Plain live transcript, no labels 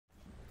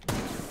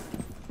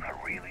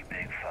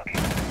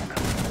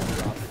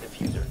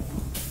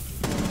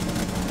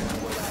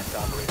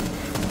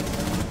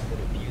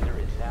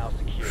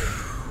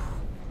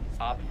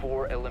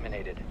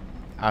eliminated.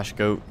 Ash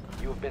goat.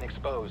 You have been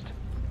exposed.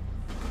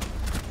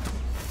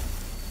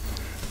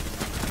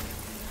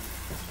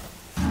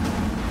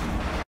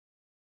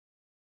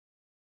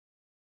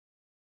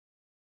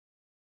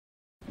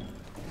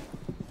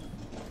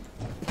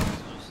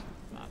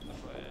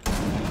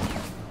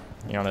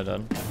 You on it,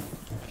 dead.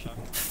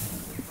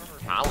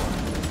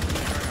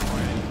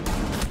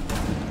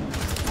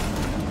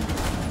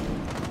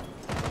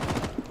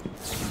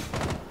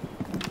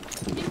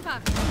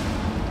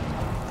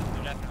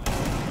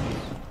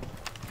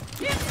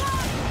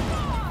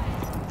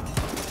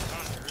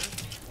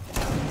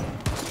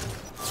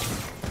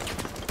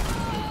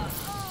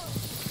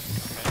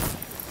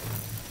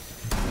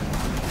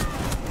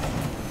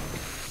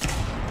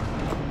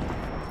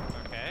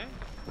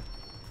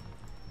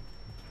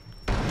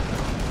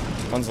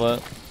 One's lit.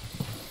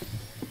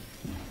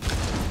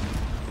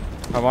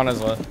 One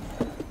is lit.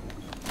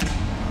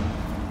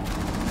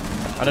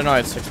 I didn't know I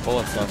had 6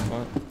 bullets left.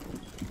 What?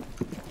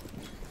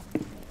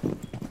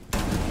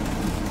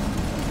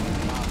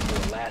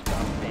 Last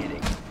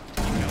outstanding.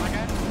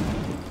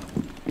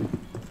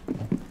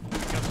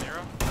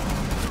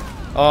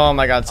 Oh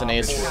my god, it's an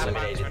ace.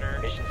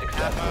 Mission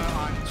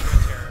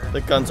successful.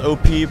 The gun's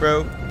OP,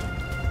 bro.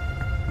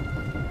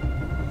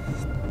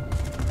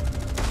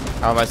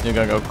 Alibi's new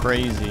gun go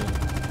crazy.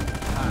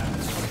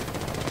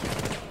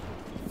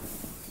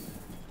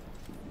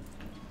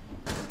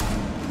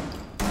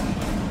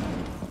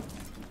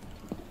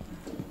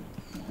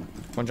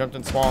 One jumped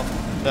in small,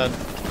 dead.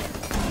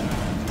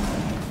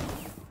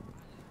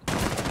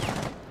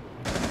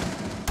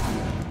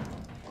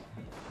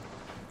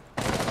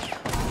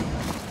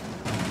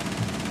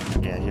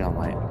 Yeah, he on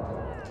light.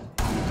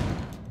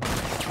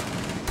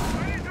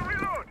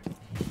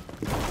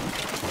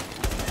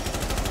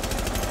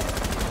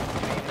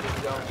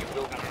 Zone, you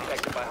will be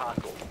detected by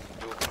hostiles.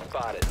 You will be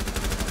spotted.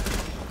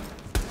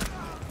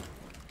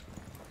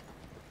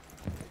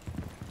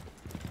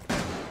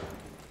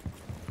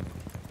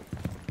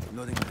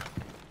 Loading.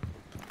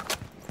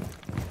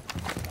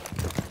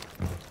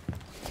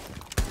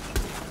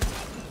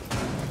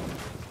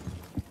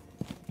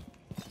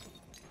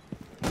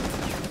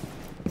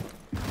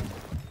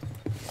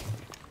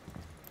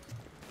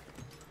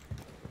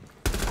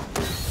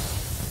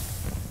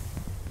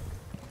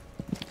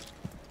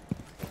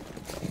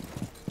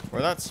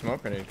 Where'd that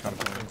smoke grenade come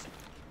from?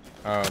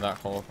 Oh, that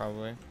hole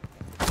probably.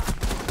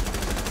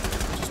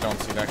 Just don't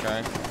see that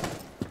guy.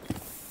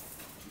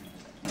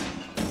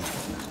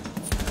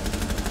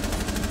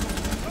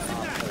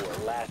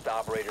 Last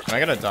operator. Can I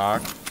get a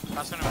dock?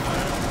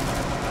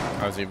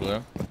 Oh, is he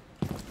blue?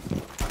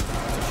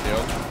 It's a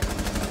shield.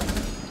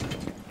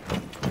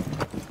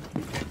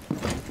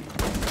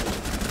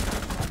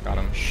 Got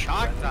him.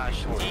 Shawk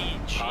dash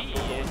DG.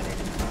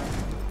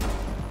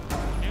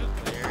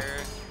 Nuclear.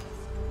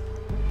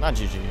 Not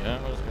GG, yeah?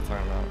 What is it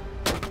talking about?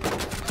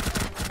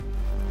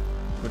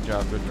 Good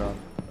job, good job.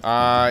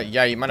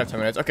 Yeah, you might have 10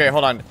 minutes. Okay,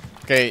 hold on.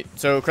 Okay,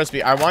 so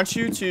Crispy, I want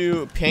you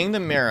to ping the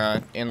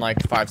mirror in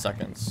like 5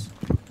 seconds.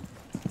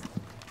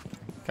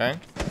 Okay?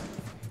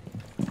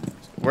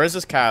 Where's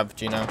this cab,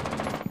 Gino?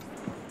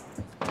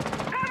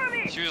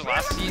 She was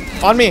last seen.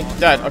 On me!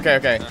 Dead. Okay,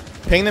 okay.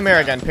 Ping the mirror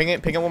again. Ping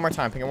it one more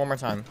time. Ping it one more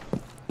time.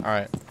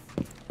 Alright.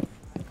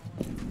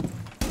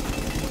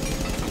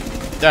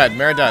 Dead.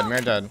 Mirror dead.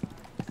 Mirror dead.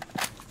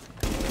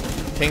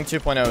 Ping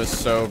 2.0 is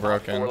so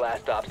broken. 4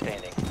 last stop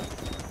standing.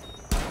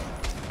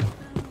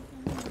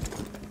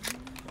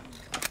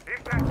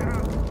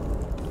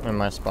 I'm in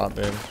my spot,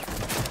 babe.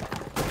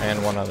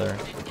 And one other.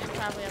 It's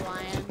probably a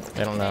lion.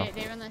 They don't know.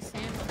 They run the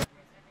same.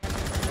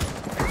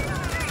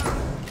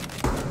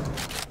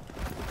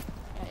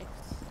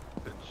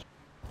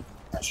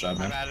 Nice job,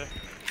 man.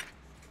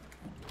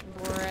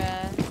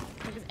 Bruh.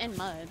 It was in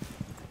mud.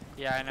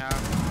 Yeah, I know.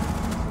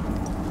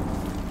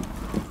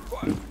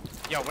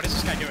 Yo, what is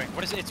this guy doing?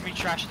 What is It's Me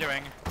Trash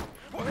doing?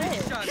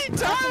 He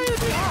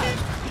died!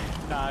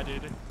 Nah,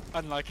 dude.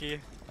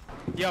 Unlucky.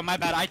 Yo, my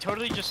bad. I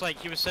totally just like,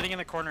 he was sitting in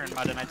the corner in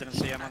mud and I didn't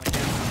see him on the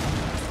camera.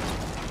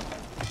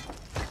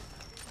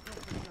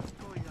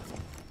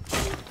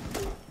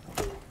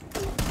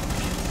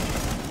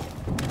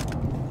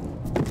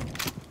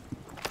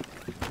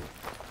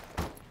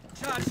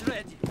 Charge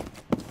ready.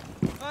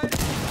 By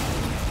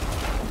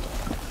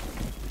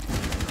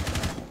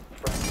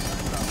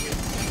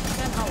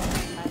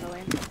the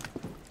way.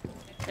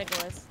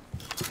 Ridiculous.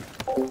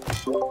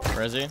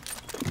 Where is he?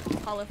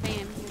 Hall of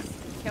Fame.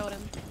 He's killed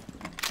him.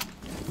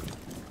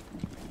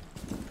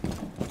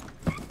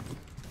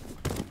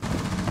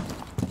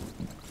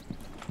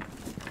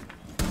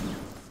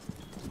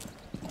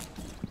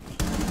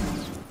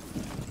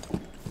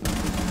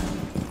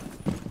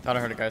 Thought I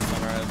heard a guy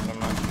sunrise, but I'm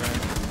not sure.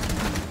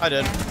 I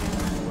did.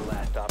 4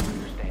 last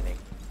operator standing.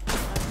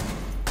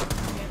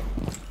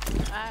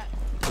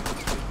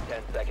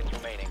 10 seconds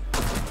remaining.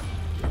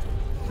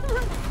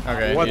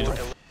 Okay, What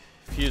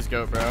fuse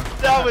goat, bro.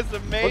 That was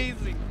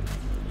amazing!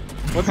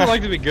 What's it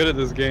like to be good at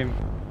this game?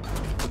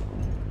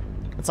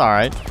 It's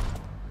alright.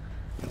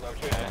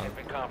 Location has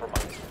been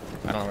compromised.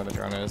 I don't know where the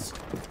drone is.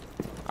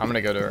 I'm gonna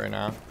go to it right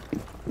now.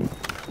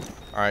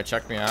 Alright,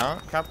 check me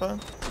out, Kappa.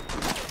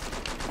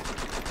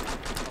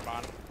 Hold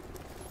on.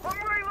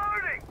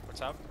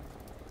 What's up?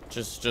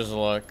 Just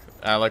look.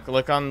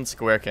 Look on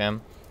square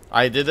cam.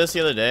 I did this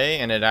the other day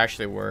and it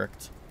actually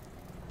worked.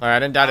 Like, I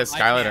didn't doubt his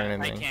skylight or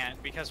anything. I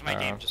can't because my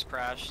game just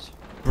crashed.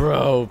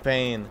 Bro,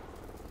 pain.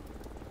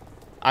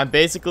 I'm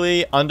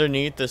basically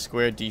underneath the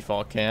square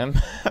default cam.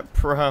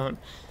 Prone.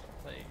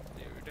 Like,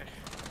 dude.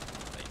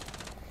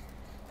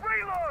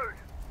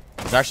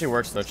 This actually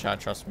works though, chat,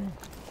 trust me.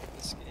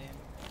 This game.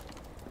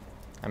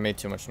 I made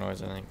too much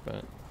noise, I think,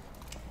 but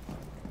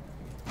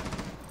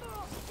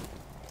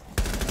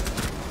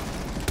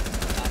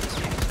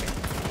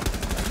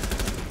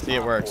see,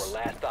 it works.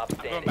 Last stop I'm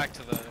going standing. back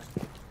to the.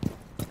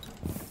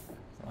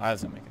 Why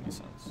doesn't make any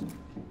sense?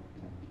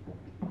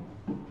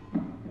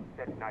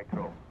 Set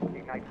nitro.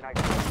 Ignite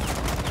nitro.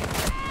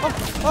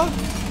 Oh!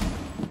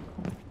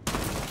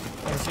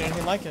 Never seen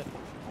anything like it.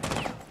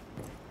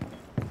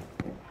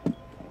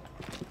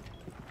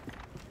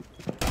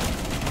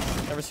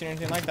 Never seen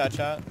anything like that,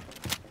 chat.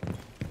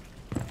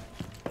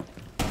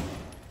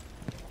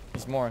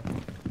 There's more.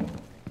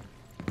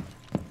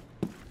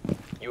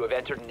 You have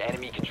entered an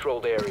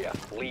enemy-controlled area.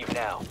 Leave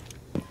now.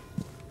 You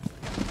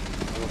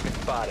have been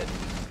spotted.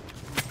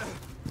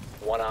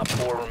 1 op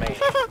 4 remaining.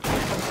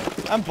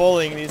 I'm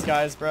bullying these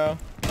guys, bro.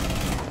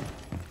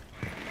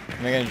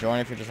 Am I gonna join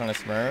if you just want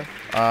to smurf?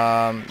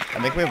 I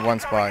think we have one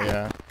spot,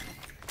 yeah.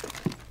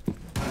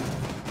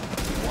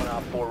 1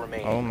 op 4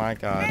 remaining. Oh my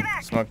god.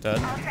 Smoke dead.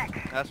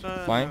 That's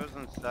what Flying? I was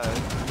inside.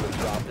 You have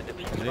dropped the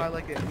diffuser. Do I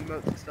like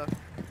emotes and stuff?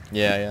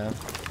 Yeah, yeah.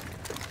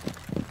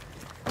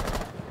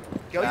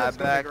 Go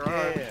back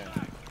here.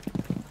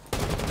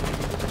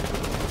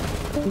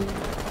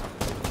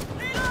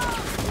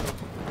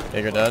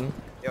 Bigger dead.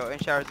 Yo, in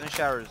showers, in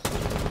showers.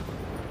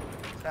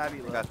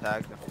 Fabulous. We got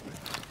tagged.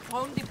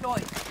 Phone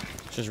deployed.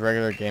 Just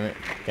regular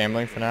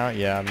gambling for now.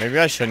 Yeah, maybe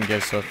I shouldn't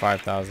give so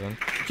 5,000.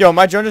 Yo,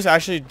 my drone just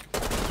actually.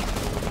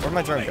 Where'd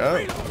my drone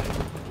go?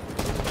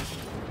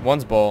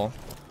 One's bowl.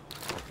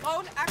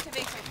 Phone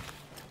activated.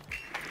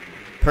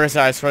 Percy,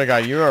 I swear to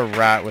God, you're a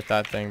rat with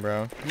that thing,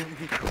 bro.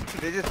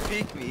 They just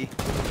peeked me.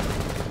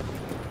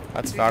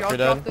 That's Dude, y'all Valkyrie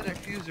dropped dead. the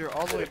diffuser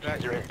all the The way back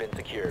diffuser here. has been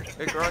secured.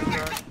 Hey, garage,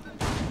 garage.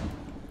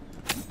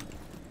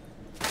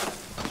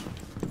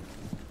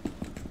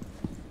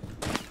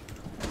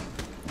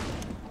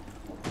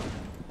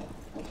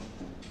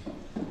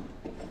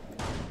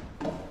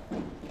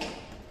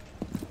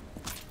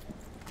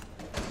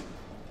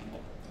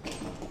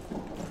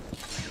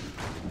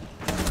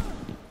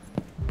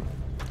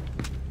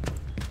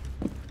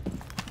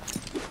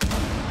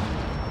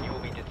 You will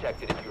be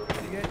detected if you are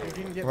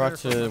We're up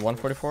to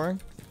 144.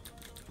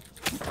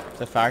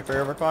 The factory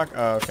overclock?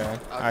 Oh, okay.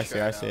 I see,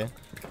 I see.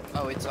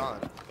 Oh, it's on.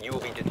 You will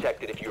be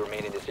detected if you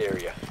remain in this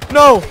area.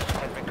 No!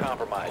 Has been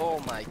compromised. Oh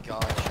my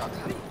god, Shawk,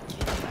 how do you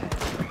get that?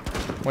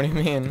 What do you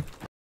mean?